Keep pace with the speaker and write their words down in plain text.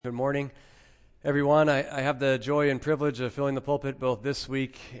Good morning, everyone. I have the joy and privilege of filling the pulpit both this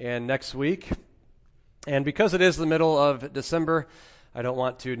week and next week. And because it is the middle of December, I don't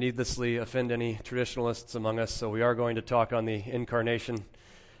want to needlessly offend any traditionalists among us, so we are going to talk on the Incarnation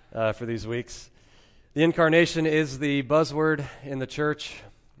for these weeks. The Incarnation is the buzzword in the church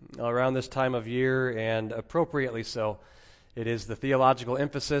around this time of year, and appropriately so. It is the theological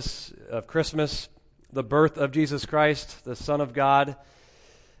emphasis of Christmas, the birth of Jesus Christ, the Son of God,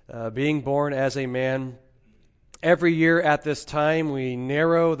 being born as a man. Every year at this time, we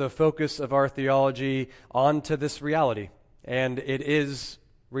narrow the focus of our theology onto this reality, and it is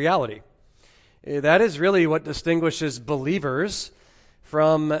reality. That is really what distinguishes believers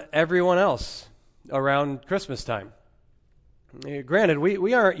from everyone else around Christmas time. Granted,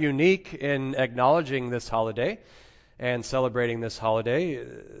 we aren't unique in acknowledging this holiday and celebrating this holiday.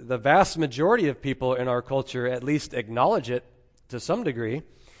 The vast majority of people in our culture at least acknowledge it to some degree.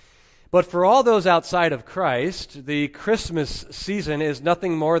 But for all those outside of Christ, the Christmas season is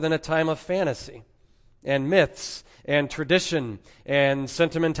nothing more than a time of fantasy and myths and tradition and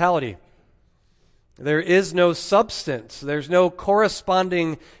sentimentality. There is no substance. There's no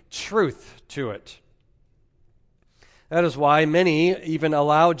corresponding truth to it. That is why many even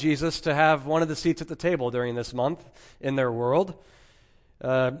allow Jesus to have one of the seats at the table during this month in their world.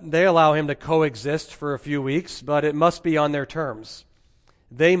 They allow him to coexist for a few weeks, but it must be on their terms.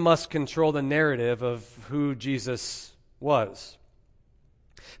 They must control the narrative of who Jesus was.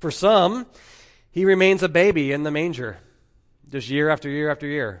 For some, he remains a baby in the manger, just year after year after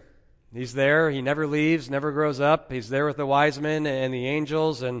year. He's there, he never leaves, never grows up. He's there with the wise men and the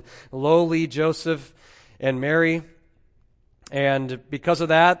angels and lowly Joseph and Mary. And because of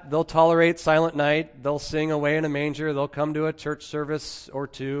that, they'll tolerate Silent Night. They'll sing Away in a Manger. They'll come to a church service or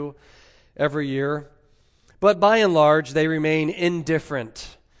two every year. But by and large, they remain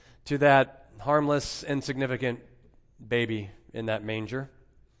indifferent to that harmless, insignificant baby in that manger.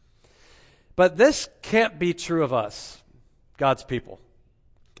 But this can't be true of us, God's people,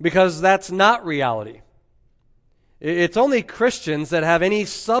 because that's not reality. It's only Christians that have any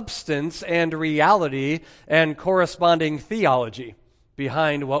substance and reality and corresponding theology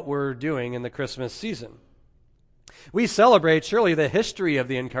behind what we're doing in the Christmas season. We celebrate, surely, the history of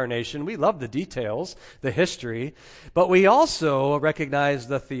the Incarnation. We love the details, the history, but we also recognize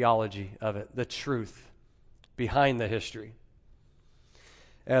the theology of it, the truth behind the history.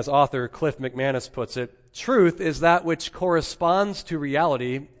 As author Cliff McManus puts it, truth is that which corresponds to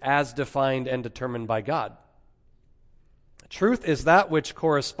reality as defined and determined by God. Truth is that which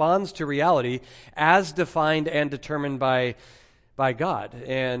corresponds to reality as defined and determined by God.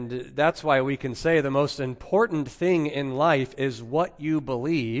 And that's why we can say the most important thing in life is what you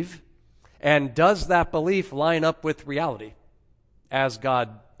believe, and does that belief line up with reality as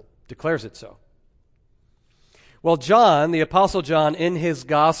God declares it so? Well, John, the Apostle John, in his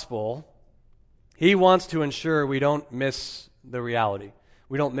gospel, he wants to ensure we don't miss the reality.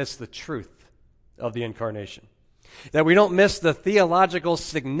 We don't miss the truth of the Incarnation. That we don't miss the theological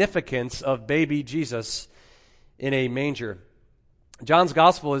significance of baby Jesus in a manger. John's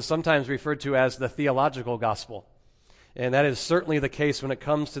gospel is sometimes referred to as the theological gospel. And that is certainly the case when it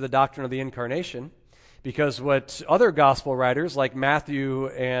comes to the doctrine of the Incarnation, because what other gospel writers like Matthew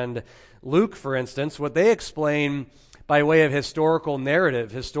and Luke, for instance, what they explain by way of historical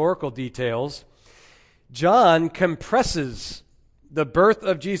narrative, historical details, John compresses the birth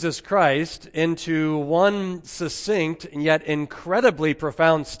of Jesus Christ into one succinct and yet incredibly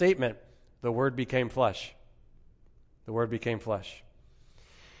profound statement. The Word became flesh. The Word became flesh.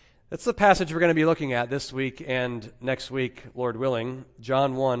 That's the passage we're going to be looking at this week and next week, Lord willing,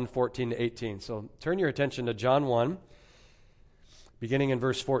 John 1, 14 to 18. So turn your attention to John 1, beginning in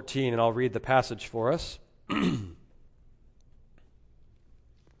verse 14, and I'll read the passage for us.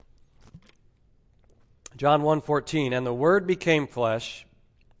 John 1:14, and the Word became flesh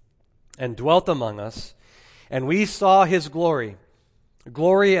and dwelt among us, and we saw his glory,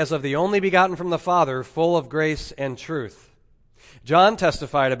 glory as of the only begotten from the Father, full of grace and truth. John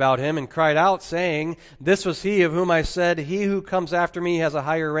testified about him and cried out, saying, "This was he of whom I said, he who comes after me has a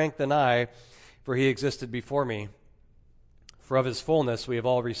higher rank than I, for he existed before me. For of his fullness we have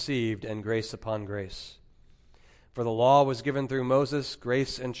all received, and grace upon grace. For the law was given through Moses,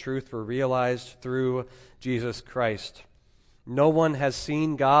 grace and truth were realized through Jesus Christ. No one has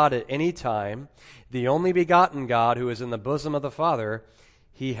seen God at any time. The only begotten God who is in the bosom of the Father,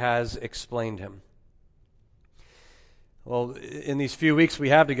 he has explained him." Well, in these few weeks we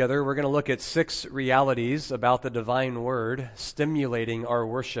have together, we're going to look at 6 realities about the divine Word stimulating our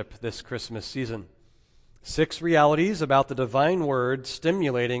worship this Christmas season. 6 realities about the divine word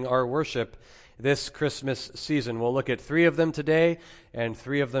stimulating our worship this Christmas season. We'll look at 3 of them today and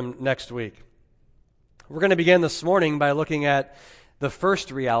 3 of them next week. We're going to begin this morning by looking at the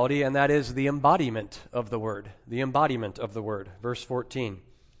first reality, and that is the embodiment of the word. The embodiment of the word. Verse 14.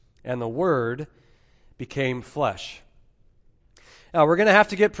 And the word became flesh. Now, we're going to have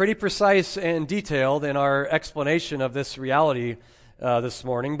to get pretty precise and detailed in our explanation of this reality this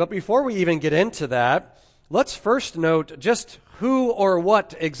morning. But before we even get into that, let's first note just who or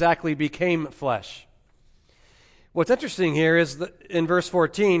what exactly became flesh. What's interesting here is that in verse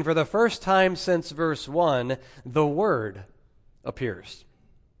 14, for the first time since verse 1, the Word appears.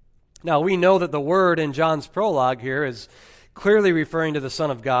 Now, we know that the Word in John's prologue here is clearly referring to the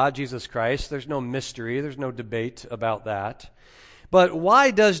Son of God, Jesus Christ. There's no mystery. There's no debate about that. But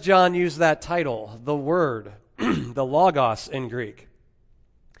why does John use that title, the Word, the Logos in Greek?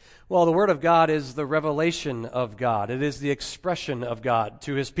 Well, the Word of God is the revelation of God. It is the expression of God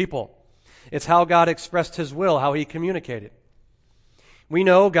to His people. It's how God expressed His will, how He communicated. We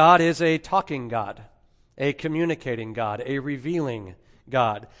know God is a talking God, a communicating God, a revealing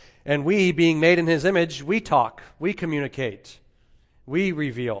God. And we, being made in His image, we talk, we communicate, we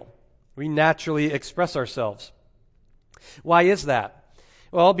reveal, we naturally express ourselves. Why is that?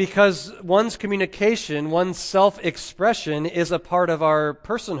 Well, because one's communication, one's self-expression is a part of our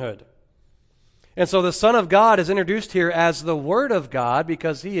personhood. And so the Son of God is introduced here as the Word of God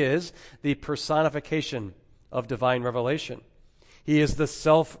because He is the personification of divine revelation. He is the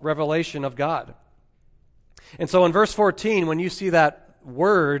self-revelation of God. And so in verse 14, when you see that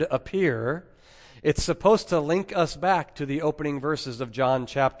word appear, it's supposed to link us back to the opening verses of John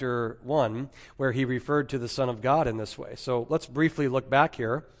chapter 1, where he referred to the Son of God in this way. So let's briefly look back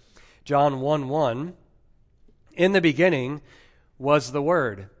here. John 1:1, in the beginning was the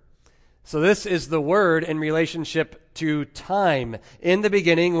Word. So this is the Word in relationship to time. In the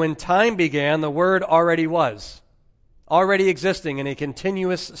beginning, when time began, the Word already was, already existing in a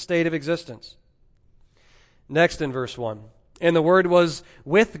continuous state of existence. Next in verse 1, and the Word was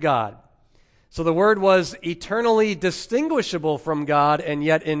with God. So the Word was eternally distinguishable from God and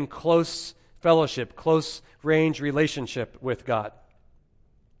yet in close fellowship, close range relationship with God.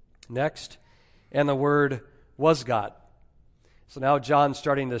 Next, and the Word was God. So now John's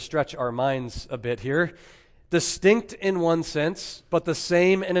starting to stretch our minds a bit here. Distinct in one sense, but the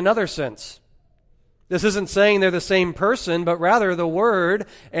same in another sense. This isn't saying they're the same person, but rather the Word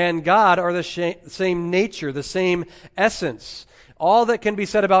and God are the same nature, the same essence. All that can be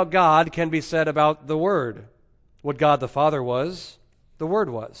said about God can be said about the Word. What God the Father was, the Word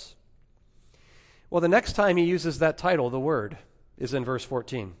was. Well, the next time he uses that title, the Word, is in verse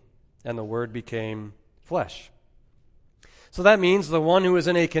 14. And the Word became flesh. So that means the one who is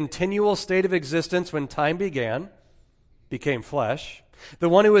in a continual state of existence when time began became flesh. The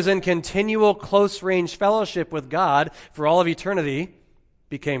one who is in continual close-range fellowship with God for all of eternity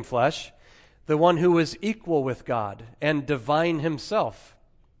became flesh. The one who was equal with God and divine himself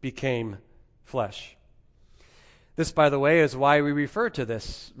became flesh. This, by the way, is why we refer to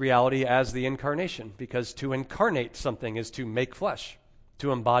this reality as the incarnation, because to incarnate something is to make flesh,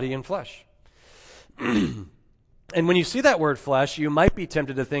 to embody in flesh. And when you see that word flesh, you might be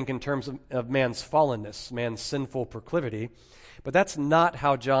tempted to think in terms of man's fallenness, man's sinful proclivity, but that's not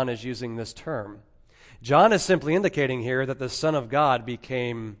how John is using this term. John is simply indicating here that the Son of God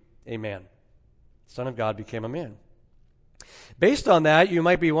became a man. Son of God became a man. Based on that, you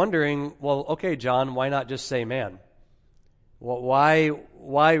might be wondering, well, okay, John, why not just say man? Well,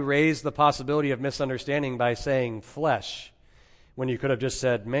 why raise the possibility of misunderstanding by saying flesh when you could have just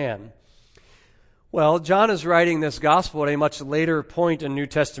said man? Well, John is writing this gospel at a much later point in New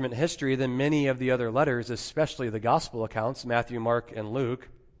Testament history than many of the other letters, especially the gospel accounts, Matthew, Mark, and Luke.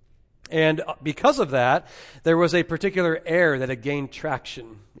 And because of that, there was a particular error that had gained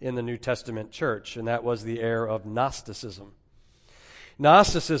traction in the New Testament church, and that was the error of Gnosticism.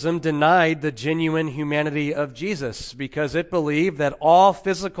 Gnosticism denied the genuine humanity of Jesus because it believed that all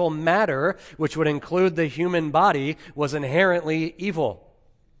physical matter, which would include the human body, was inherently evil.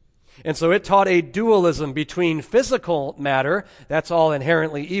 And so it taught a dualism between physical matter, that's all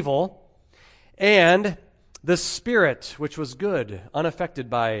inherently evil, and the spirit, which was good, unaffected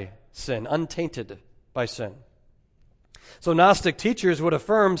by sin, untainted by sin. So Gnostic teachers would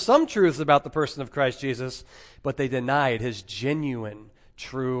affirm some truths about the person of Christ Jesus, but they denied his genuine,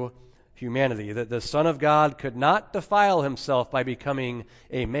 true humanity, that the Son of God could not defile himself by becoming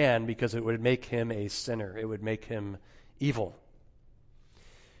a man because it would make him a sinner. It would make him evil.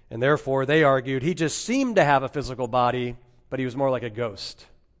 And therefore, they argued, he just seemed to have a physical body, but he was more like a ghost,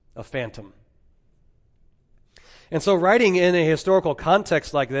 a phantom. And so writing in a historical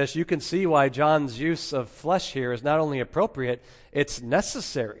context like this, you can see why John's use of flesh here is not only appropriate, it's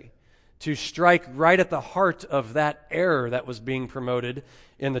necessary to strike right at the heart of that error that was being promoted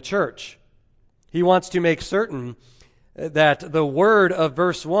in the church. He wants to make certain that the word of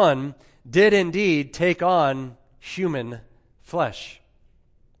verse 1 did indeed take on human flesh.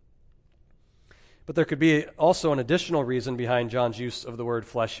 But there could be also an additional reason behind John's use of the word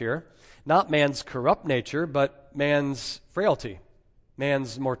flesh here. Not man's corrupt nature, but man's frailty,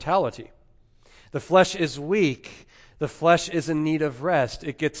 man's mortality. The flesh is weak. The flesh is in need of rest.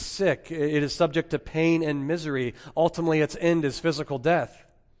 It gets sick. It is subject to pain and misery. Ultimately, its end is physical death.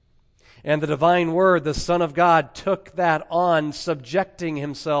 And the divine word, the Son of God, took that on, subjecting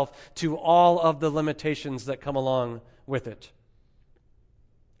himself to all of the limitations that come along with it.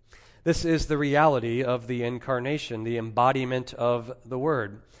 This is the reality of the incarnation, the embodiment of the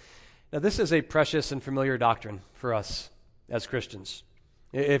word. Now, this is a precious and familiar doctrine for us as Christians.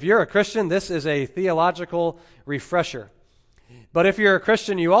 If you're a Christian, this is a theological refresher. But if you're a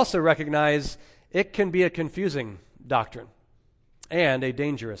Christian, you also recognize it can be a confusing doctrine and a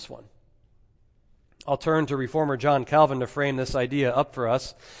dangerous one. I'll turn to Reformer John Calvin to frame this idea up for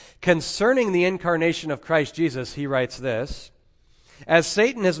us. Concerning the incarnation of Christ Jesus, he writes this: as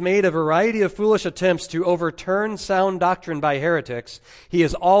Satan has made a variety of foolish attempts to overturn sound doctrine by heretics, he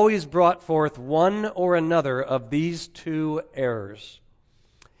has always brought forth one or another of these two errors.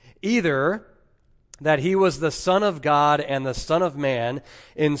 Either that he was the Son of God and the Son of Man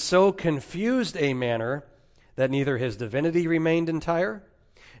in so confused a manner that neither his divinity remained entire,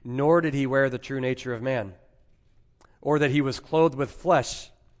 nor did he wear the true nature of man, or that he was clothed with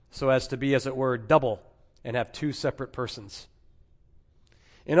flesh so as to be, as it were, double and have two separate persons.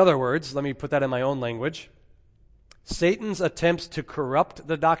 In other words, let me put that in my own language. Satan's attempts to corrupt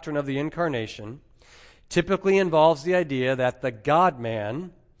the doctrine of the incarnation typically involves the idea that the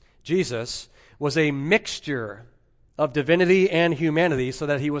God-man, Jesus, was a mixture of divinity and humanity, so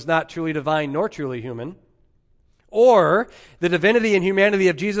that he was not truly divine nor truly human. Or the divinity and humanity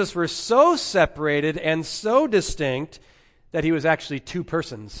of Jesus were so separated and so distinct that he was actually two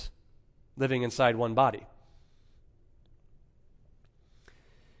persons living inside one body.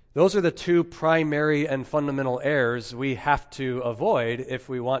 Those are the two primary and fundamental errors we have to avoid if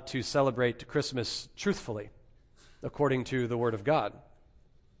we want to celebrate Christmas truthfully, according to the Word of God.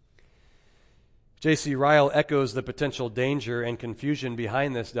 J.C. Ryle echoes the potential danger and confusion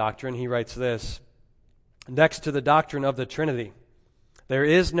behind this doctrine. He writes this: next to the doctrine of the Trinity, there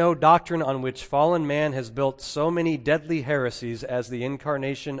is no doctrine on which fallen man has built so many deadly heresies as the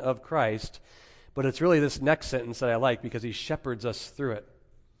incarnation of Christ. But it's really this next sentence that I like, because he shepherds us through it.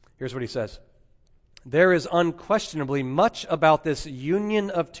 Here's what he says: there is unquestionably much about this union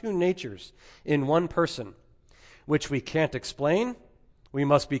of two natures in one person, which we can't explain. We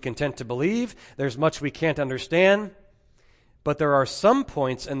must be content to believe. There's much we can't understand. But there are some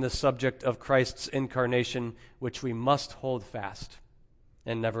points in the subject of Christ's incarnation which we must hold fast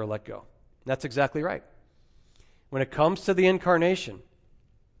and never let go. That's exactly right. When it comes to the incarnation,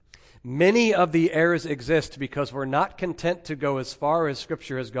 many of the errors exist because we're not content to go as far as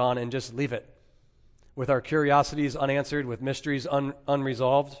Scripture has gone and just leave it, with our curiosities unanswered, with mysteries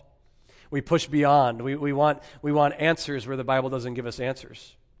unresolved. We push beyond. We want answers where the Bible doesn't give us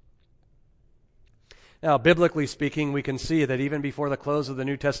answers. Now, biblically speaking, we can see that even before the close of the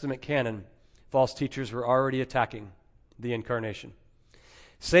New Testament canon, false teachers were already attacking the incarnation.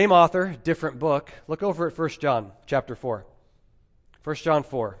 Same author, different book. Look over at 1 John chapter 4. 1 John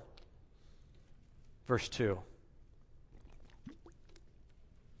 4, verse 2.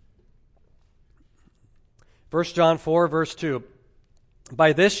 1 John 4, verse 2.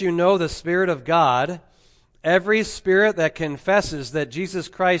 By this you know the Spirit of God. Every spirit that confesses that Jesus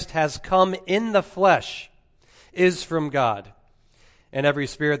Christ has come in the flesh is from God. And every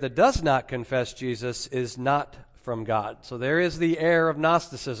spirit that does not confess Jesus is not from God. So there is the error of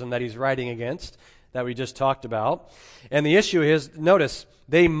Gnosticism that he's writing against, that we just talked about. And the issue is, notice,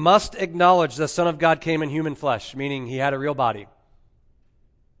 they must acknowledge the Son of God came in human flesh, meaning he had a real body.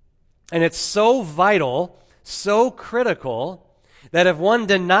 And it's so vital, so critical, that if one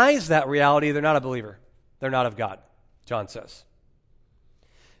denies that reality, they're not a believer. They're not of God, John says.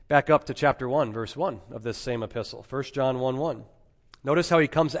 Back up to chapter 1, verse 1 of this same epistle, 1 John 1:1. Notice how he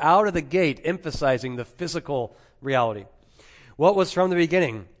comes out of the gate emphasizing the physical reality. What was from the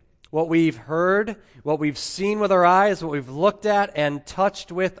beginning? What we've heard, what we've seen with our eyes, what we've looked at and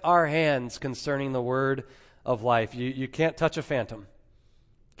touched with our hands concerning the word of life. You can't touch a phantom.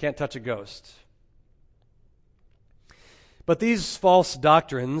 Can't touch a ghost. But these false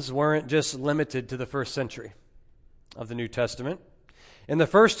doctrines weren't just limited to the first century. of the New Testament. In the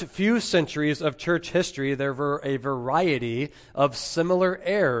first few centuries of church history, there were a variety of similar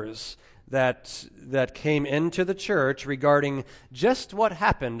errors that came into the church regarding just what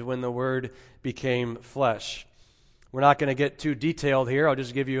happened when the Word became flesh. We're not going to get too detailed here. I'll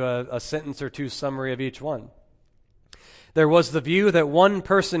just give you a sentence or two summary of each one. There was the view that one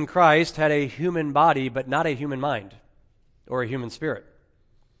person, Christ, had a human body but not a human mind or a human spirit.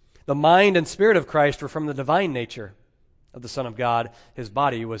 The mind and spirit of Christ were from the divine nature of the Son of God. His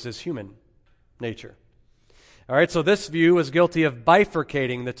body was his human nature. All right, so this view was guilty of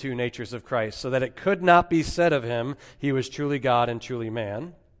bifurcating the two natures of Christ so that it could not be said of him he was truly God and truly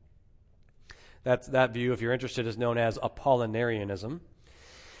man. That view, if you're interested, is known as Apollinarianism.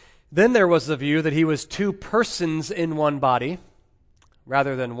 Then there was the view that he was two persons in one body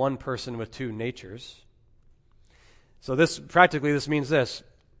rather than one person with two natures. So this means this.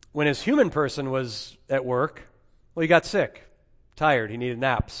 When his human person was at work, well, he got sick, tired, he needed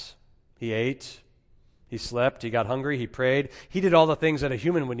naps. He ate, he slept, he got hungry, he prayed. He did all the things that a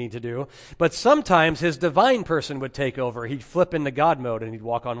human would need to do. But sometimes his divine person would take over. He'd flip into God mode and he'd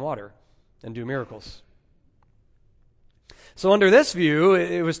walk on water and do miracles. So under this view,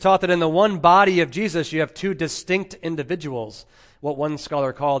 it was taught that in the one body of Jesus, you have two distinct individuals, what one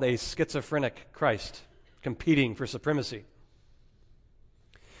scholar called a schizophrenic Christ, competing for supremacy.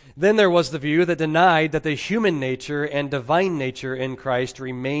 Then there was the view that denied that the human nature and divine nature in Christ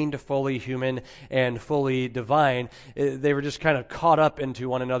remained fully human and fully divine. They were just kind of caught up into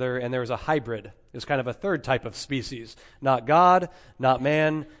one another, and there was a hybrid. It was kind of a third type of species. Not God, not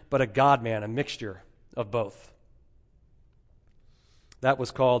man, but a God-man, a mixture of both. That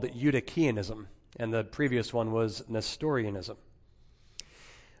was called Eutychianism, and the previous one was Nestorianism.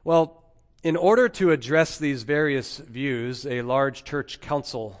 Well, in order to address these various views, a large church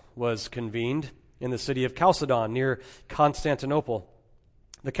council was convened in the city of Chalcedon near Constantinople.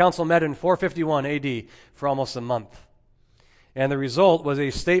 The council met in 451 AD for almost a month, and the result was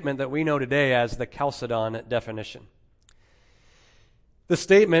a statement that we know today as the Chalcedon Definition. The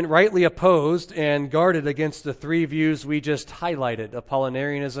statement rightly opposed and guarded against the three views we just highlighted: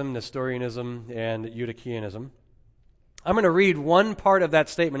 Apollinarianism, Nestorianism, and Eutychianism. I'm going to read one part of that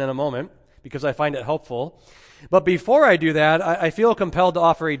statement in a moment because I find it helpful. But before I do that, I feel compelled to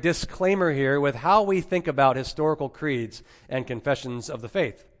offer a disclaimer here with how we think about historical creeds and confessions of the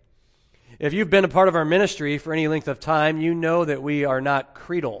faith. If you've been a part of our ministry for any length of time, you know that we are not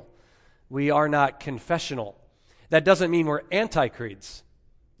creedal. We are not confessional. That doesn't mean we're anti-creeds,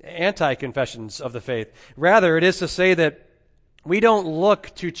 anti-confessions of the faith. Rather, it is to say that we don't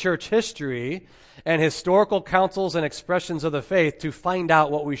look to church history and historical councils and expressions of the faith to find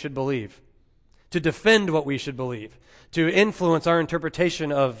out what we should believe, to defend what we should believe, to influence our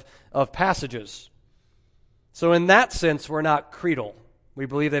interpretation of passages. So in that sense, we're not creedal. We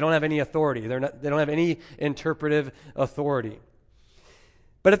believe they don't have any authority. They don't have any interpretive authority.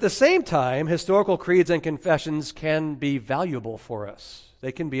 But at the same time, historical creeds and confessions can be valuable for us.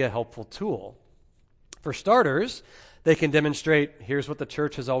 They can be a helpful tool. For starters, they can demonstrate, here's what the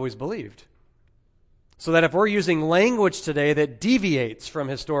church has always believed. So that if we're using language today that deviates from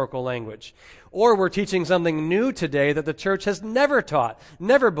historical language, or we're teaching something new today that the church has never taught,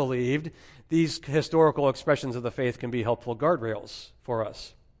 never believed, these historical expressions of the faith can be helpful guardrails for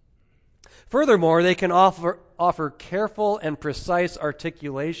us. Furthermore, they can offer careful and precise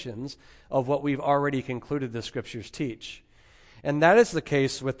articulations of what we've already concluded the Scriptures teach. And that is the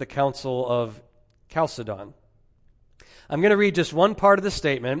case with the Council of Chalcedon. I'm going to read just one part of the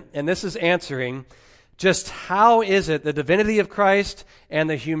statement, and this is answering just how is it the divinity of Christ and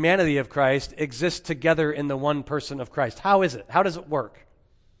the humanity of Christ exist together in the one person of Christ? How is it? How does it work?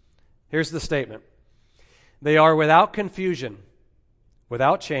 Here's the statement. They are without confusion,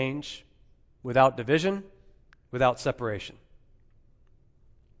 without change, without division, without separation.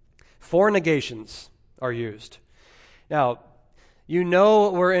 4 negations are used. Now, you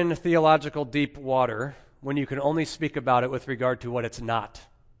know we're in theological deep water when you can only speak about it with regard to what it's not,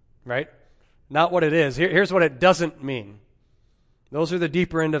 right? Not what it is. Here's what it doesn't mean. Those are the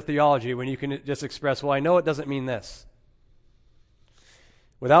deeper end of theology when you can just express, well, I know it doesn't mean this.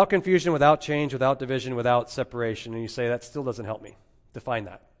 Without confusion, without change, without division, without separation. And you say, that still doesn't help me define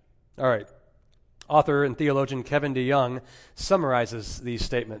that. All right. Author and theologian Kevin DeYoung summarizes these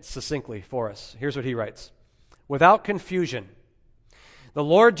statements succinctly for us. Here's what he writes. Without confusion, the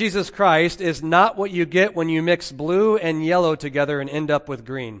Lord Jesus Christ is not what you get when you mix blue and yellow together and end up with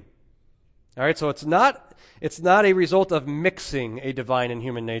green. All right, so it's not a result of mixing a divine and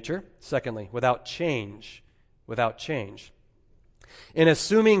human nature. Secondly, without change. In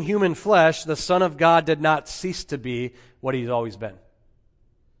assuming human flesh, the Son of God did not cease to be what he's always been.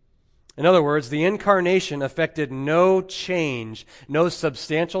 In other words, the incarnation affected no change, no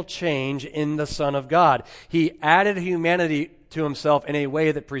substantial change in the Son of God. He added humanity to himself in a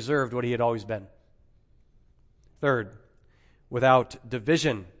way that preserved what he had always been. Third, without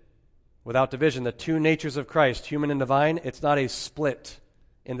division, the two natures of Christ, human and divine, it's not a split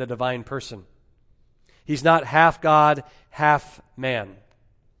in the divine person. He's not half God, half man.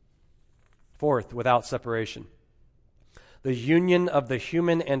 Fourth, without separation. The union of the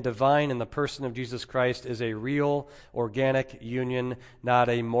human and divine in the person of Jesus Christ is a real, organic union, not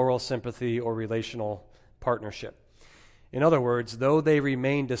a moral sympathy or relational partnership. In other words, though they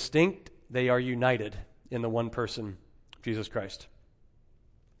remain distinct, they are united in the one person, Jesus Christ.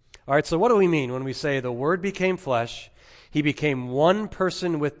 All right, so what do we mean when we say the Word became flesh, he became one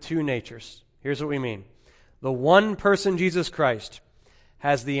person with two natures? Here's what we mean. The one person, Jesus Christ,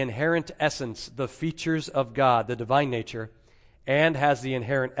 has the inherent essence, the features of God, the divine nature, and has the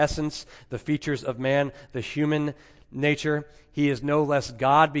inherent essence, the features of man, the human nature. He is no less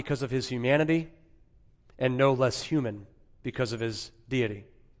God because of his humanity, and no less human because of his deity.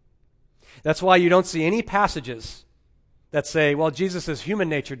 That's why you don't see any passages that say, well, Jesus' human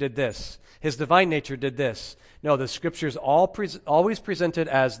nature did this, his divine nature did this. No, the Scriptures always presented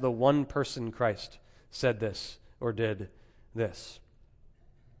as the one person Christ said this or did this.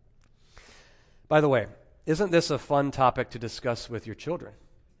 By the way, isn't this a fun topic to discuss with your children?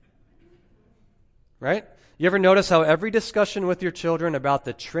 Right? You ever notice how every discussion with your children about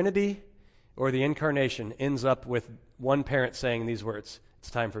the Trinity or the Incarnation ends up with one parent saying these words,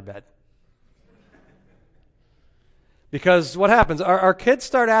 "It's time for bed." Because what happens? Our kids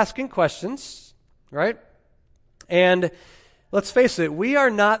start asking questions, right? And let's face it, we are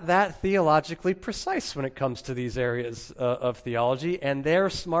not that theologically precise when it comes to these areas of theology, and they're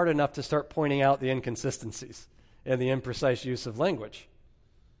smart enough to start pointing out the inconsistencies and the imprecise use of language.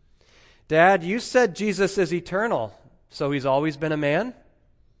 Dad, you said Jesus is eternal, so he's always been a man?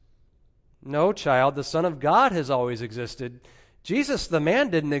 No, child, the Son of God has always existed. Jesus, the man,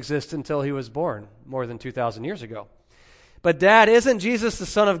 didn't exist until he was born more than 2,000 years ago. But Dad, isn't Jesus the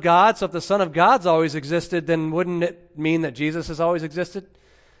Son of God? So if the Son of God's always existed, then wouldn't it mean that Jesus has always existed?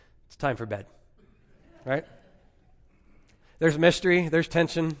 It's time for bed, right? There's mystery, there's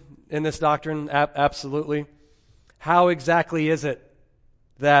tension in this doctrine, absolutely. How exactly is it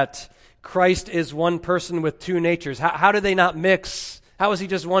that Christ is one person with two natures? How do they not mix? How is he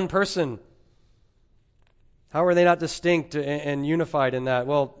just one person? How are they not distinct and unified in that?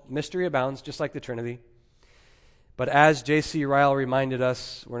 Well, mystery abounds, just like the Trinity. But as J.C. Ryle reminded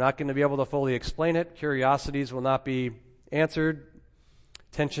us, we're not going to be able to fully explain it. Curiosities will not be answered.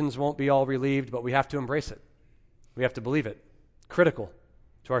 Tensions won't be all relieved, but we have to embrace it. We have to believe it. Critical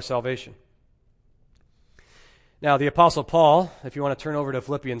to our salvation. Now, the Apostle Paul, if you want to turn over to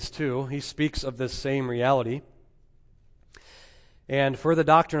Philippians 2, he speaks of this same reality. And for the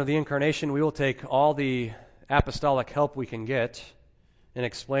doctrine of the Incarnation, we will take all the apostolic help we can get in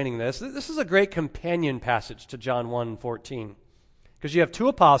explaining this. This is a great companion passage to John 1:14, because you have two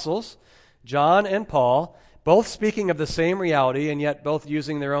apostles, John and Paul, both speaking of the same reality and yet both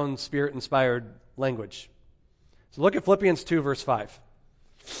using their own Spirit-inspired language. So look at Philippians 2, verse 5.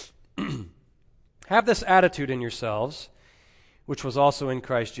 Have this attitude in yourselves, which was also in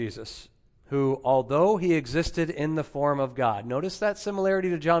Christ Jesus, who, although he existed in the form of God, notice that similarity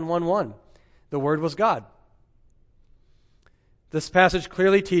to John 1:1. The Word was God. This passage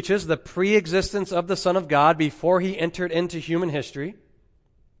clearly teaches the pre-existence of the Son of God before he entered into human history.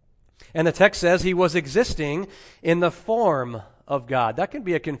 And the text says he was existing in the form of God. That can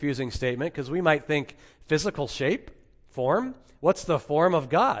be a confusing statement because we might think physical shape, form. What's the form of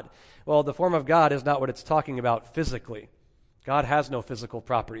God? Well, the form of God is not what it's talking about physically. God has no physical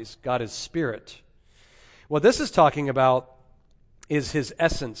properties. God is spirit. What this is talking about is his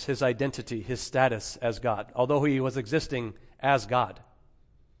essence, his identity, his status as God, although he was existing as God.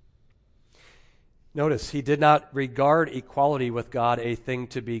 Notice, he did not regard equality with God a thing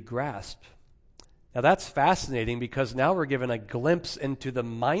to be grasped. Now that's fascinating because now we're given a glimpse into the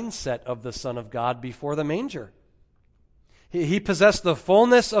mindset of the Son of God before the manger. He possessed the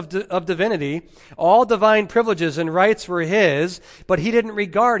fullness of divinity. All divine privileges and rights were his, but he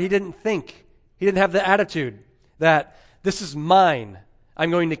didn't think. He didn't have the attitude that this is mine.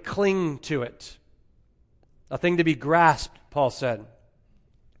 I'm going to cling to it. A thing to be grasped, Paul said.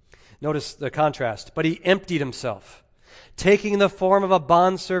 Notice the contrast. But he emptied himself, taking the form of a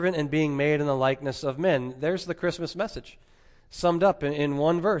bondservant and being made in the likeness of men. There's the Christmas message, summed up in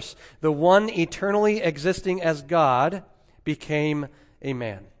one verse. The one eternally existing as God became a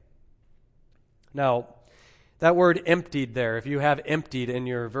man. Now, that word emptied there, if you have emptied in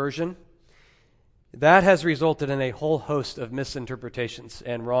your version, that has resulted in a whole host of misinterpretations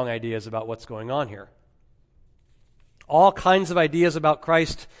and wrong ideas about what's going on here. All kinds of ideas about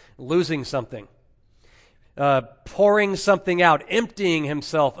Christ losing something, pouring something out, emptying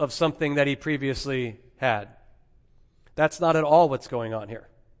himself of something that he previously had. That's not at all what's going on here.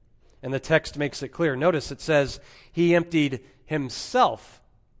 And the text makes it clear. Notice it says he emptied himself,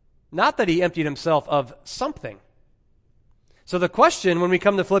 not that he emptied himself of something. So the question when we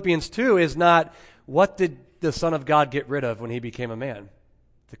come to Philippians 2 is not, what did the Son of God get rid of when he became a man?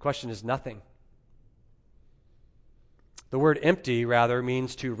 The question is nothing. The word empty, rather,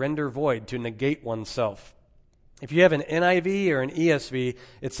 means to render void, to negate oneself. If you have an NIV or an ESV,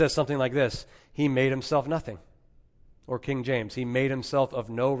 it says something like this: he made himself nothing. Or King James, he made himself of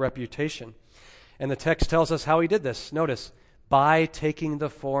no reputation. And the text tells us how he did this. Notice, by taking the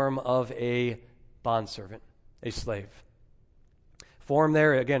form of a bondservant, a slave. Form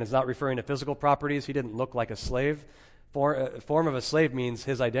there, again, is not referring to physical properties. He didn't look like a slave. Form of a slave means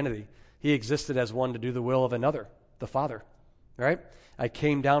his identity. He existed as one to do the will of another, the Father. Right? I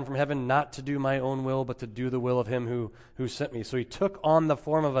came down from heaven not to do my own will, but to do the will of him who sent me. So he took on the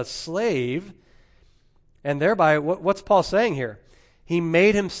form of a slave, and thereby, what's Paul saying here? He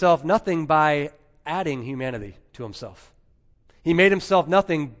made himself nothing by adding humanity to himself. He made himself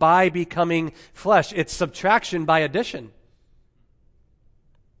nothing by becoming flesh. It's subtraction by addition.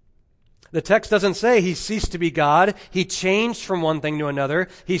 The text doesn't say he ceased to be God. He changed from one thing to another.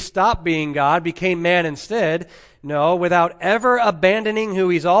 He stopped being God, became man instead. No, without ever abandoning who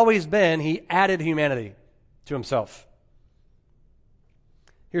he's always been, he added humanity to himself.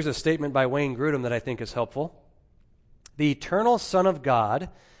 Here's a statement by Wayne Grudem that I think is helpful. The eternal Son of God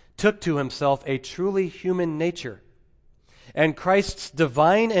took to himself a truly human nature, and Christ's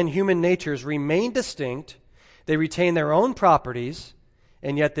divine and human natures remain distinct. They retain their own properties,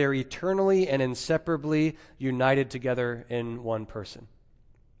 and yet they're eternally and inseparably united together in one person.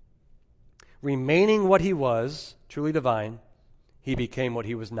 Remaining what he was, truly divine, he became what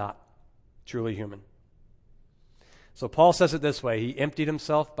he was not, truly human. So Paul says it this way: he emptied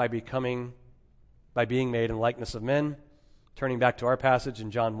himself by being made in likeness of men. Turning back to our passage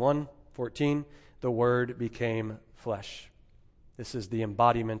in John 1:14, the Word became flesh. This is the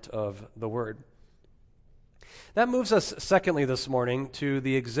embodiment of the Word. That moves us, secondly, this morning to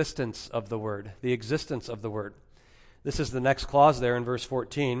the existence of the Word. The existence of the Word. This is the next clause there in verse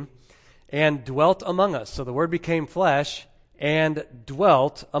 14. And dwelt among us. So the Word became flesh and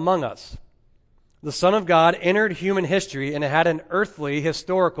dwelt among us. The Son of God entered human history and it had an earthly,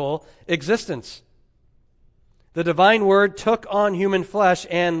 historical existence. The divine Word took on human flesh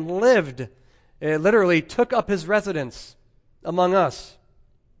and lived. It literally took up his residence among us.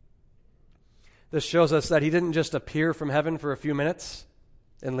 This shows us that he didn't just appear from heaven for a few minutes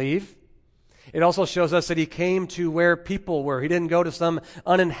and leave. It also shows us that he came to where people were. He didn't go to some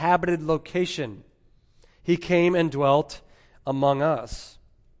uninhabited location. He came and dwelt among us.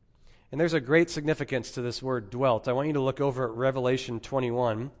 And there's a great significance to this word dwelt. I want you to look over at Revelation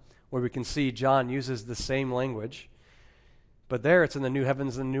 21, where we can see John uses the same language. But there it's in the new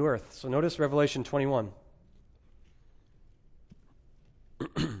heavens and new earth. So notice Revelation 21.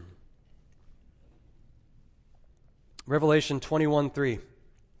 Revelation 21:3.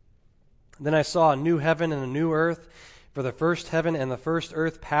 Then I saw a new heaven and a new earth, for the first heaven and the first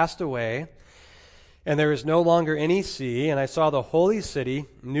earth passed away, and there is no longer any sea. And I saw the holy city,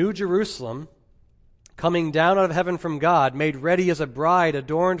 New Jerusalem, coming down out of heaven from God, made ready as a bride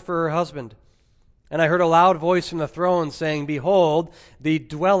adorned for her husband. And I heard a loud voice from the throne saying, Behold, the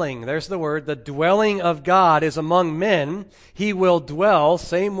dwelling, there's the word, the dwelling of God is among men. He will dwell,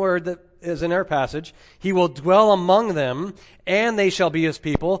 same word that is in our passage. He will dwell among them, and they shall be his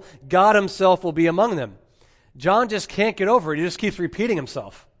people. God himself will be among them. John just can't get over it. He just keeps repeating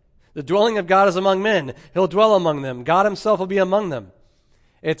himself. The dwelling of God is among men. He'll dwell among them. God himself will be among them.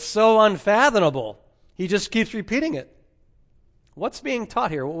 It's so unfathomable. He just keeps repeating it. What's being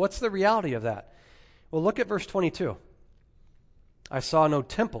taught here? What's the reality of that? Well, look at verse 22. I saw no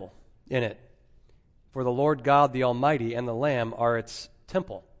temple in it, for the Lord God, the Almighty, and the Lamb are its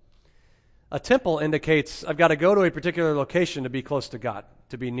temple. A temple indicates I've got to go to a particular location to be close to God,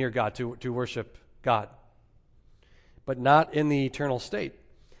 to be near God, to worship God, but not in the eternal state.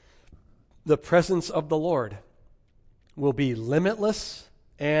 The presence of the Lord will be limitless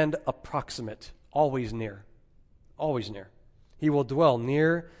and approximate, always near, always near. He will dwell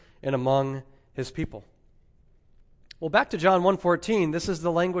near and among his people. Well, back to John 1:14, this is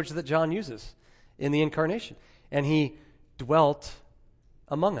the language that John uses in the incarnation. And he dwelt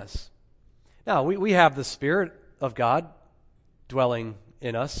among us. Now, we have the Spirit of God dwelling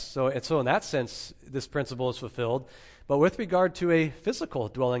in us, so in that sense, this principle is fulfilled. But with regard to a physical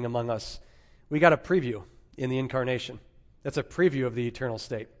dwelling among us, we got a preview in the incarnation. That's a preview of the eternal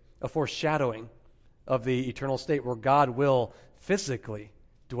state, a foreshadowing of the eternal state where God will physically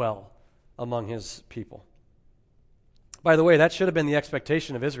dwell among his people. By the way, that should have been the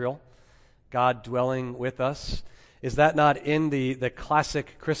expectation of Israel, God dwelling with us. Is that not in the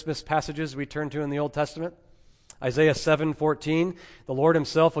classic Christmas passages we turn to in the Old Testament? Isaiah 7:14, the Lord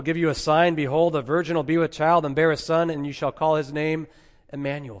himself will give you a sign. Behold, a virgin will be with child and bear a son, and you shall call his name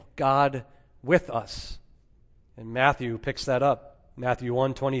Emmanuel, God with us. And Matthew picks that up. Matthew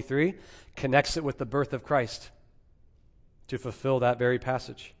 1:23 connects it with the birth of Christ to fulfill that very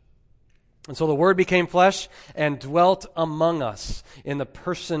passage. And so the Word became flesh and dwelt among us in the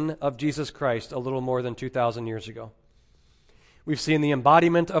person of Jesus Christ a little more than 2,000 years ago. We've seen the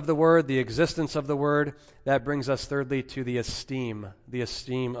embodiment of the Word, the existence of the Word. That brings us thirdly to the esteem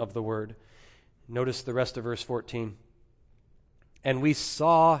of the Word. Notice the rest of verse 14. And we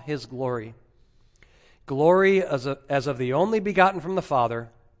saw his glory. Glory as of the only begotten from the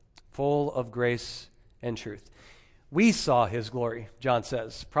Father, full of grace and truth. We saw his glory, John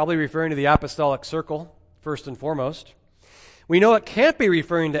says, probably referring to the apostolic circle, first and foremost. We know it can't be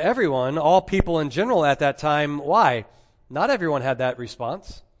referring to everyone, all people in general at that time. Why? Not everyone had that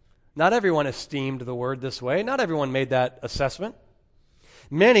response. Not everyone esteemed the Word this way. Not everyone made that assessment.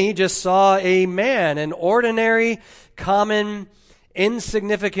 Many just saw a man, an ordinary, common,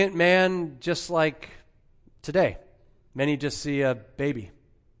 insignificant man, just like today. Many just see a baby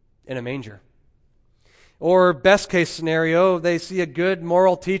in a manger. Or best case scenario, they see a good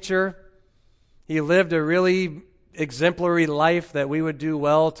moral teacher. He lived a really exemplary life that we would do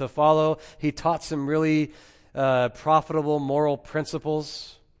well to follow. He taught some really profitable moral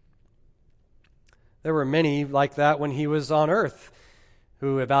principles. There were many like that when he was on earth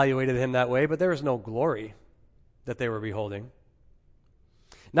who evaluated him that way, but there was no glory that they were beholding.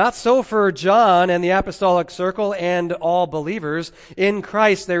 Not so for John and the apostolic circle and all believers. In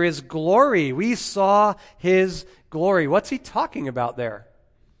Christ there is glory. We saw his glory. What's he talking about there?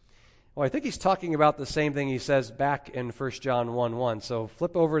 Well, I think he's talking about the same thing he says back in 1 John 1:1. So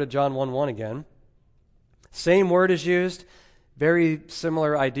flip over to John 1:1 again. Same word is used. Very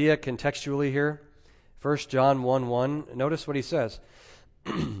similar idea contextually here. 1 John 1:1. Notice what he says.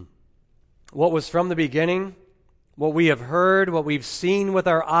 What was from the beginning, what we have heard, what we've seen with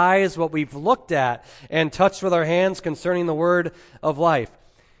our eyes, what we've looked at and touched with our hands concerning the word of life.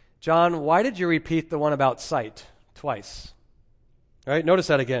 John, why did you repeat the one about sight twice? All right, notice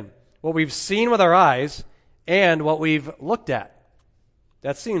that again. What we've seen with our eyes and what we've looked at.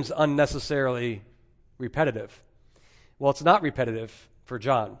 That seems unnecessarily repetitive. Well, it's not repetitive for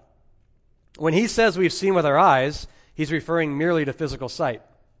John. When he says we've seen with our eyes, he's referring merely to physical sight.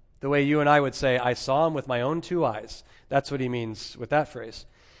 The way you and I would say, I saw him with my own two eyes. That's what he means with that phrase.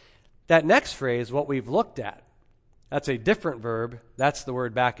 That next phrase, what we've looked at, that's a different verb. That's the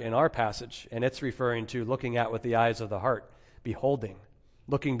word back in our passage, and it's referring to looking at with the eyes of the heart, beholding,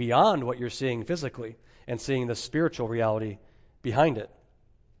 looking beyond what you're seeing physically and seeing the spiritual reality behind it.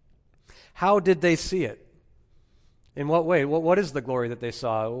 How did they see it? In what way? What is the glory that they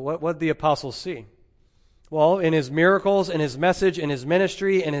saw? What did the apostles see? Well, in his miracles, in his message, in his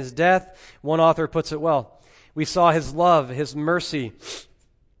ministry, in his death, one author puts it well. We saw his love, his mercy,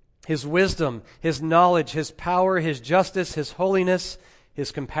 his wisdom, his knowledge, his power, his justice, his holiness,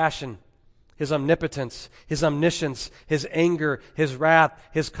 his compassion, his omnipotence, his omniscience, his anger, his wrath,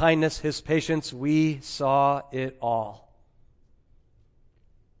 his kindness, his patience. We saw it all.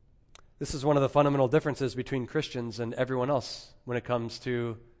 This is one of the fundamental differences between Christians and everyone else when it comes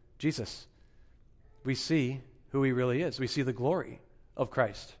to Jesus. We see who he really is. We see the glory of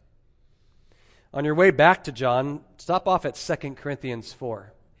Christ. On your way back to John, stop off at 2 Corinthians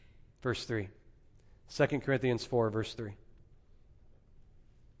 4, verse 3. 2 Corinthians 4, verse 3.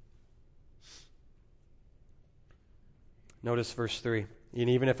 Notice verse 3. And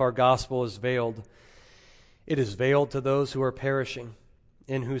even if our gospel is veiled, it is veiled to those who are perishing,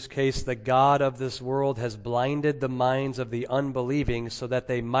 in whose case the God of this world has blinded the minds of the unbelieving so that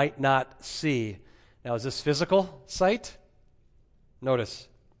they might not see. Now, is this physical sight? Notice,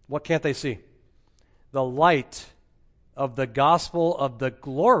 what can't they see? The light of the gospel of the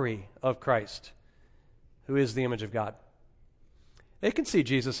glory of Christ, who is the image of God. They can see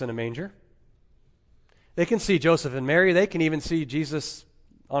Jesus in a manger. They can see Joseph and Mary. They can even see Jesus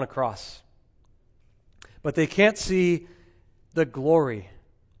on a cross. But they can't see the glory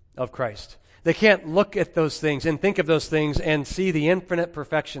of Christ. They can't look at those things and think of those things and see the infinite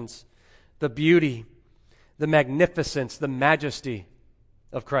perfections, the beauty, the magnificence, the majesty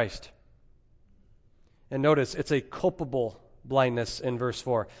of Christ. And notice, it's a culpable blindness in verse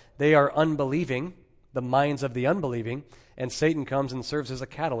 4. They are unbelieving, the minds of the unbelieving, and Satan comes and serves as a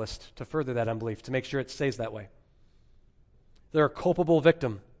catalyst to further that unbelief, to make sure it stays that way. They're a culpable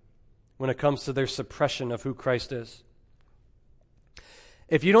victim when it comes to their suppression of who Christ is.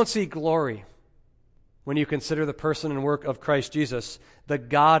 If you don't see glory when you consider the person and work of Christ Jesus, the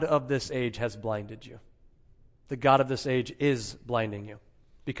God of this age has blinded you. The God of this age is blinding you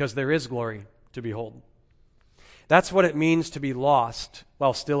because there is glory to behold. That's what it means to be lost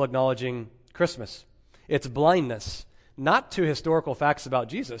while still acknowledging Christmas. It's blindness, not to historical facts about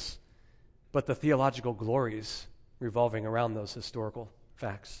Jesus, but the theological glories revolving around those historical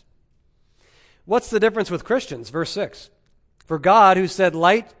facts. What's the difference with Christians? Verse 6. For God, who said,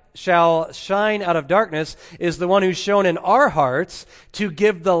 light shall shine out of darkness, is the one who's shown in our hearts to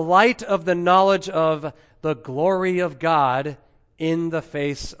give the light of the knowledge of the glory of God in the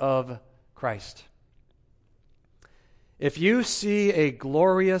face of Christ. If you see a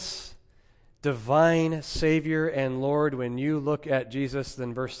glorious, divine Savior and Lord when you look at Jesus,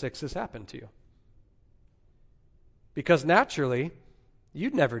 then verse 6 has happened to you. Because naturally,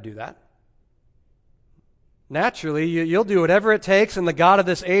 you'd never do that. Naturally, you'll do whatever it takes, and the God of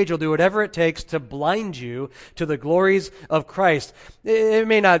this age will do whatever it takes to blind you to the glories of Christ. It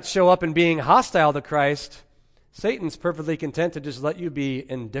may not show up in being hostile to Christ. Satan's perfectly content to just let you be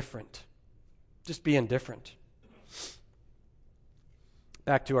indifferent. Just be indifferent.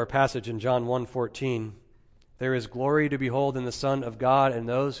 Back to our passage in John 1:14. There is glory to behold in the Son of God, and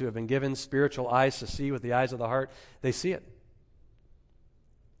those who have been given spiritual eyes to see with the eyes of the heart, they see it.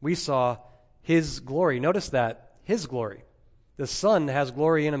 We saw His glory. Notice that, His glory. The Son has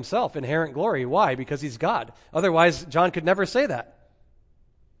glory in Himself, inherent glory. Why? Because He's God. Otherwise, John could never say that.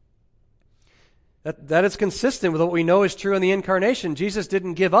 That is consistent with what we know is true in the incarnation. Jesus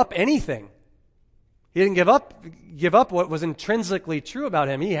didn't give up anything. He didn't give up what was intrinsically true about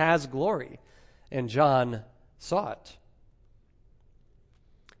Him. He has glory, and John saw it.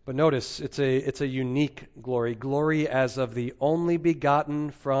 But notice, it's a unique glory as of the only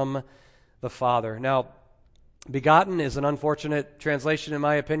begotten from the Father. Now, begotten is an unfortunate translation in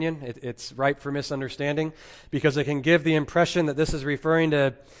my opinion. It's ripe for misunderstanding because it can give the impression that this is referring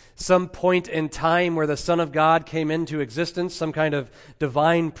to some point in time where the Son of God came into existence, some kind of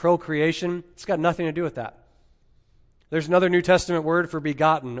divine procreation. It's got nothing to do with that. There's another New Testament word for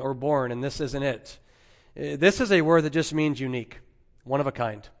begotten or born, and this isn't it. This is a word that just means unique, one of a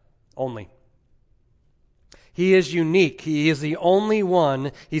kind, only. He is unique. He is the only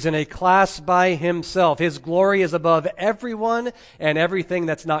one. He's in a class by Himself. His glory is above everyone and everything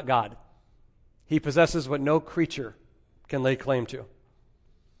that's not God. He possesses what no creature can lay claim to.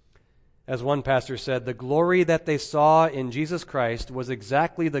 As one pastor said, the glory that they saw in Jesus Christ was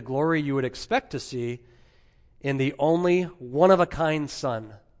exactly the glory you would expect to see in the only one-of-a-kind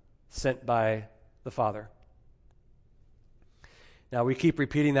Son sent by the Father. Now, we keep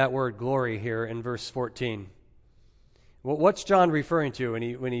repeating that word glory here in verse 14. What's John referring to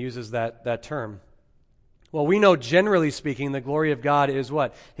when he uses that term? Well, we know, generally speaking, the glory of God is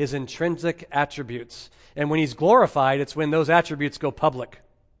what? His intrinsic attributes. And when He's glorified, it's when those attributes go public,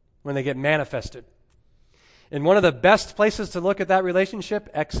 when they get manifested. And one of the best places to look at that relationship,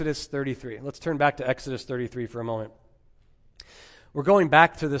 Exodus 33. Let's turn back to Exodus 33 for a moment. We're going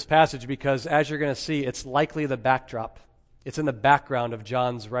back to this passage because, as you're going to see, it's likely the backdrop. It's in the background of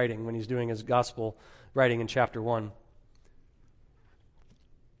John's writing when he's doing his gospel writing in chapter 1.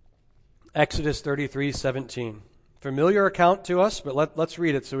 Exodus 33:17. Familiar account to us, but let's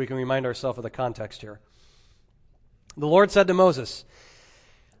read it so we can remind ourselves of the context here. The Lord said to Moses,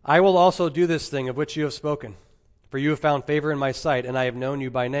 I will also do this thing of which you have spoken, for you have found favor in my sight, and I have known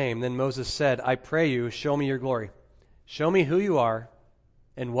you by name. Then Moses said, I pray you, show me your glory. Show me who you are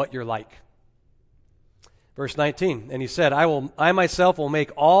and what you're like. Verse 19, and he said, I myself will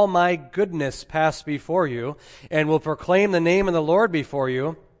make all my goodness pass before you, and will proclaim the name of the Lord before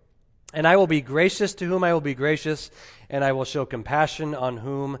you. And I will be gracious to whom I will be gracious, and I will show compassion on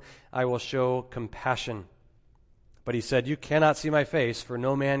whom I will show compassion. But he said, you cannot see my face, for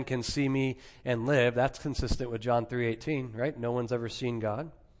no man can see me and live. That's consistent with John 3:18, right? No one's ever seen God.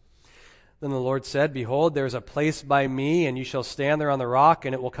 Then the Lord said, behold, there is a place by me, and you shall stand there on the rock,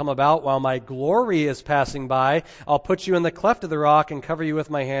 and it will come about while my glory is passing by. I'll put you in the cleft of the rock and cover you with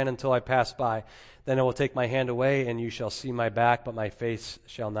my hand until I pass by. Then I will take my hand away, and you shall see my back, but my face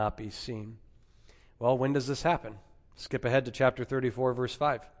shall not be seen. Well, when does this happen? Skip ahead to chapter 34, verse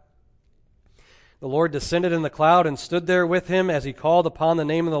 5. The Lord descended in the cloud and stood there with him as he called upon the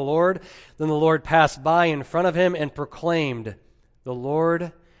name of the Lord. Then the Lord passed by in front of him and proclaimed, the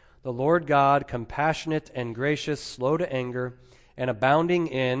Lord God, compassionate and gracious, slow to anger, and abounding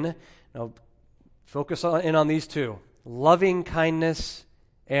in," now focus in on these two, "loving kindness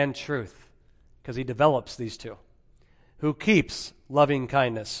and truth," because he develops these two. "Who keeps loving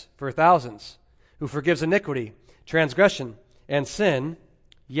kindness for thousands, who forgives iniquity, transgression, and sin,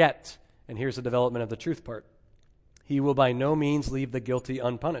 yet," and here's the development of the truth part, "he will by no means leave the guilty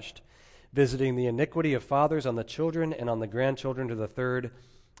unpunished, visiting the iniquity of fathers on the children and on the grandchildren to the third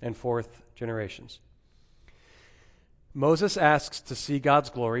and fourth generations." Moses asks to see God's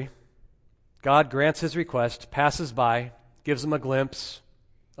glory. God grants his request, passes by, gives him a glimpse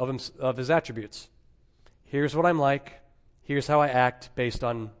of his attributes. Here's what I'm like. Here's how I act based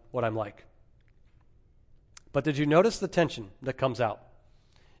on what I'm like. But did you notice the tension that comes out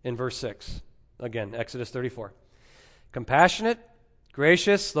in verse 6? Again, Exodus 34. "Compassionate,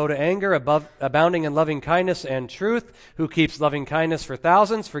 gracious, slow to anger, abounding in loving kindness and truth, who keeps loving kindness for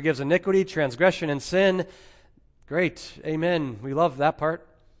thousands, forgives iniquity, transgression, and sin." Great. Amen. We love that part.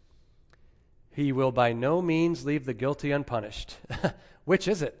 "He will by no means leave the guilty unpunished." Which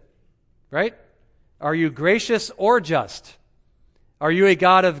is it? Right? Are you gracious or just? Are you a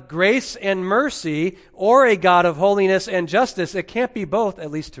God of grace and mercy or a God of holiness and justice? It can't be both,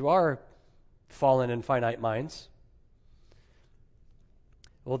 at least to our fallen and finite minds.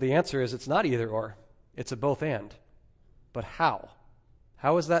 Well, the answer is it's not either or. It's a both and. But how?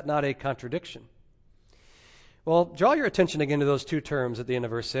 How is that not a contradiction? Well, draw your attention again to those two terms at the end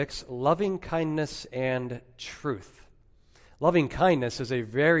of verse 6, loving kindness and truth. Loving kindness is a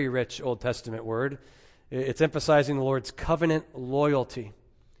very rich Old Testament word. It's emphasizing the Lord's covenant loyalty,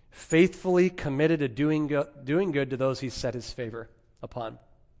 faithfully committed to doing good to those he set his favor upon.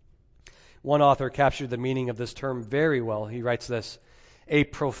 One author captured the meaning of this term very well. He writes this: "A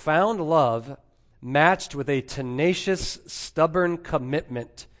profound love matched with a tenacious, stubborn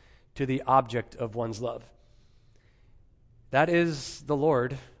commitment to the object of one's love." That is the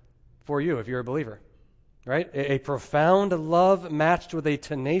Lord for you if you're a believer, right? A profound love matched with a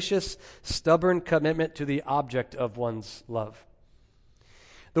tenacious, stubborn commitment to the object of one's love.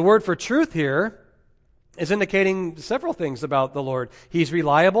 The word for truth here is indicating several things about the Lord. He's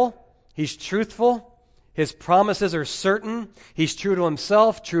reliable. He's truthful. His promises are certain. He's true to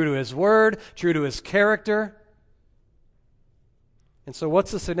himself, true to his word, true to his character. And so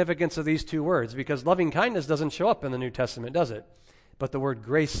what's the significance of these two words? Because loving kindness doesn't show up in the New Testament, does it? But the word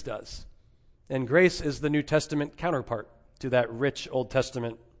grace does. And grace is the New Testament counterpart to that rich Old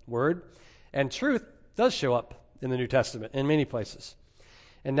Testament word. And truth does show up in the New Testament in many places.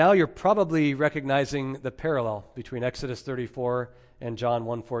 And now you're probably recognizing the parallel between Exodus 34 and John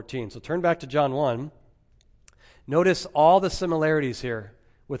 1:14. So turn back to John 1. Notice all the similarities here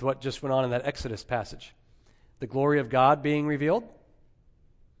with what just went on in that Exodus passage. The glory of God being revealed.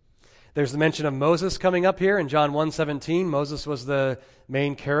 There's the mention of Moses coming up here in John 1:17. Moses was the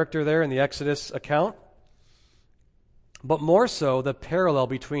main character there in the Exodus account. But more so, the parallel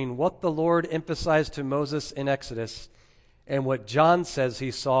between what the Lord emphasized to Moses in Exodus and what John says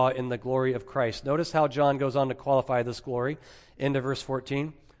he saw in the glory of Christ. Notice how John goes on to qualify this glory into verse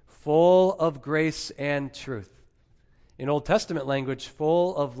 14. Full of grace and truth. In Old Testament language,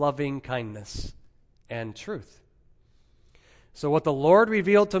 full of loving kindness and truth. So what the Lord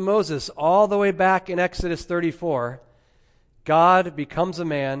revealed to Moses all the way back in Exodus 34, God becomes a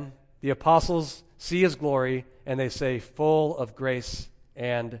man, the apostles see his glory, and they say, full of grace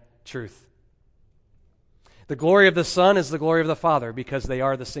and truth. The glory of the Son is the glory of the Father because they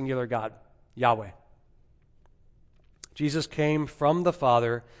are the singular God, Yahweh. Jesus came from the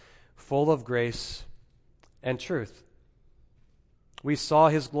Father, full of grace and truth. We saw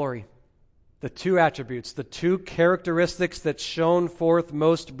his glory. The two attributes, the two characteristics that shone forth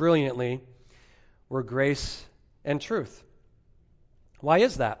most brilliantly were grace and truth. Why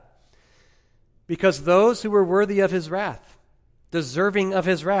is that? Because those who were worthy of his wrath, deserving of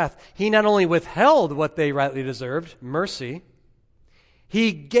his wrath, he not only withheld what they rightly deserved, mercy,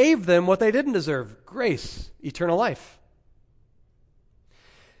 he gave them what they didn't deserve, grace, eternal life.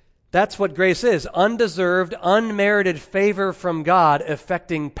 That's what grace is, undeserved, unmerited favor from God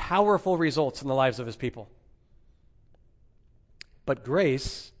effecting powerful results in the lives of his people. But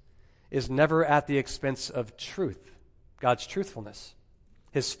grace is never at the expense of truth, God's truthfulness,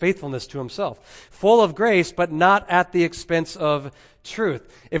 his faithfulness to himself. Full of grace, but not at the expense of truth.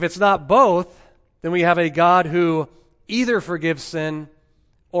 If it's not both, then we have a God who either forgives sin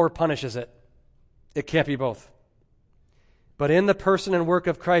or punishes it. It can't be both. But in the person and work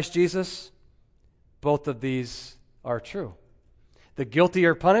of Christ Jesus, both of these are true. The guilty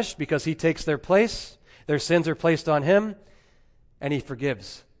are punished because he takes their place. Their sins are placed on him, and he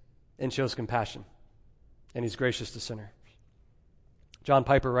forgives and shows compassion, and he's gracious to sinners. John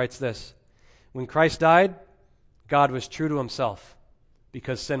Piper writes this: when Christ died, God was true to himself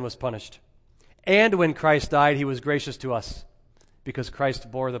because sin was punished. And when Christ died, he was gracious to us because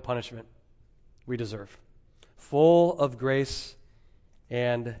Christ bore the punishment we deserve. Full of grace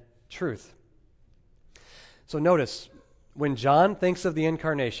and truth. So notice, when John thinks of the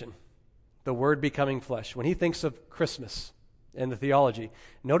incarnation, the Word becoming flesh, when he thinks of Christmas and the theology,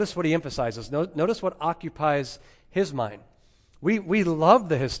 notice what he emphasizes. Notice what occupies his mind. We love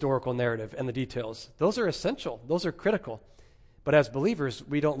the historical narrative and the details. Those are essential. Those are critical. But as believers,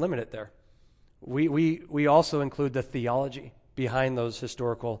 we don't limit it there. We also include the theology behind those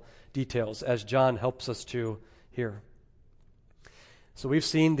historical details, as John helps us to here. So we've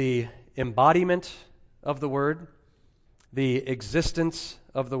seen the embodiment of the Word, the existence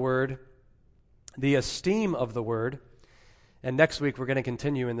of the Word, the esteem of the Word, and next week we're going to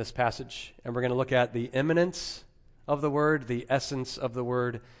continue in this passage, and we're going to look at the immanence of the Word, the essence of the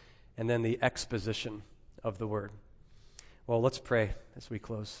Word, and then the exposition of the Word. Well, let's pray as we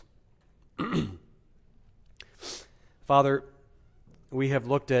close. Father, we have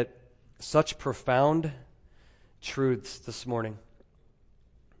looked at such profound truths this morning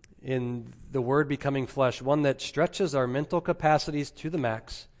in the Word becoming flesh, one that stretches our mental capacities to the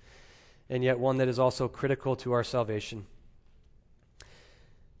max, and yet one that is also critical to our salvation.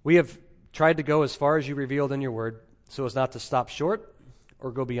 We have tried to go as far as you revealed in your Word, so as not to stop short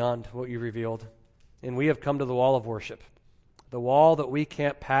or go beyond what you revealed. And we have come to the wall of worship, the wall that we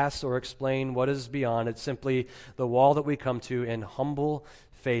can't pass or explain what is beyond. It's simply the wall that we come to in humble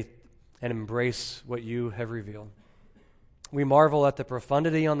faith and embrace what you have revealed. We marvel at the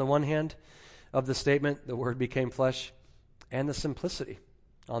profundity on the one hand of the statement, the Word became flesh, and the simplicity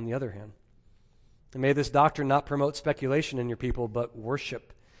on the other hand. And may this doctrine not promote speculation in your people, but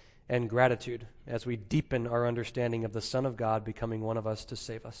worship and gratitude as we deepen our understanding of the Son of God becoming one of us to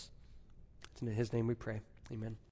save us. It's in his name we pray. Amen.